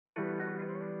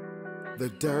The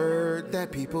dirt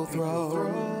that people throw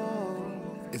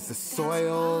is the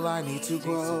soil I need to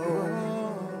grow.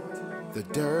 The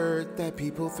dirt that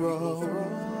people throw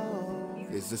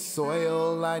is the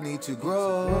soil I need to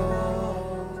grow.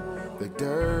 The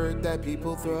dirt that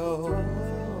people throw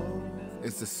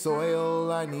is the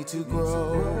soil I need to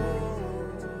grow.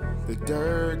 The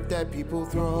dirt that people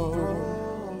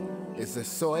throw is the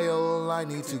soil I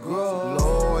need to grow.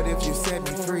 Lord, if you set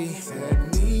me free,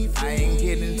 I ain't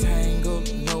getting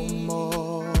tangled no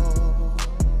more.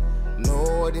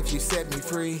 Lord, if you set me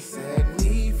free,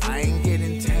 I ain't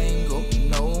getting tangled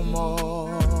no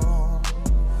more.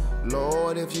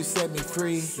 Lord, if you set me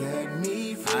free,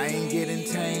 I ain't getting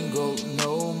tangled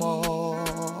no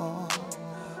more.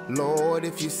 Lord,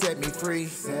 if you set me free,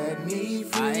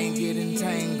 I ain't getting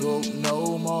tangled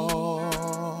no more.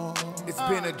 It's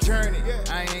been a journey,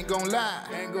 I ain't gon' lie.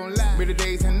 Many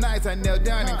days and nights I knelt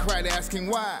down and cried asking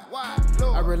why.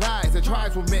 I realized the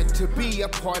trials were meant to be a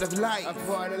part of life,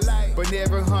 but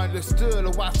never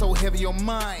understood why so heavy on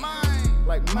mine.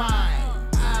 Like mine.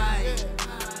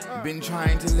 Been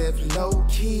trying to live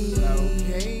low-key.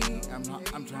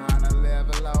 I'm trying to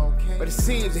live low-key, but it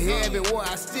seems that everywhere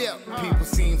I step, people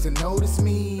seem to notice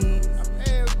me.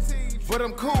 But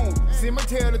I'm cool, see me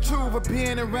tell the truth, I've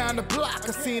been around the block,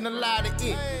 I've seen a lot of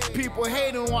it. People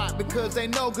hating why, because they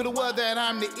know good well that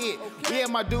I'm the it. Yeah,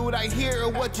 my dude, I hear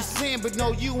what you're saying, but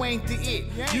no, you ain't the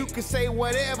it. You can say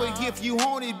whatever, if you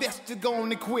want it, best to go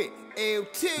and quit.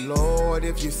 LT. Lord,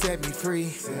 if you set me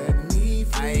free,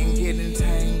 I ain't getting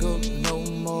tangled no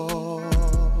more.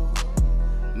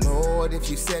 Lord, if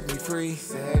you set me free,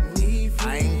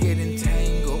 I ain't getting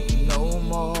tangled no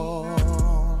more.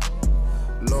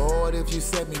 Lord, if you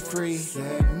set me free,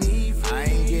 I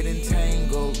ain't getting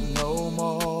tangled no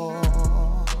more.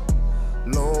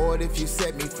 Lord, if you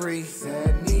set me free,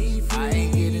 I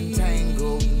ain't getting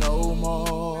tangled no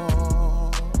more.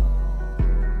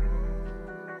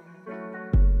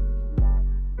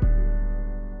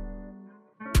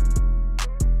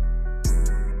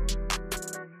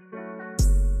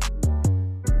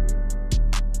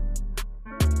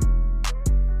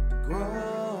 Grow.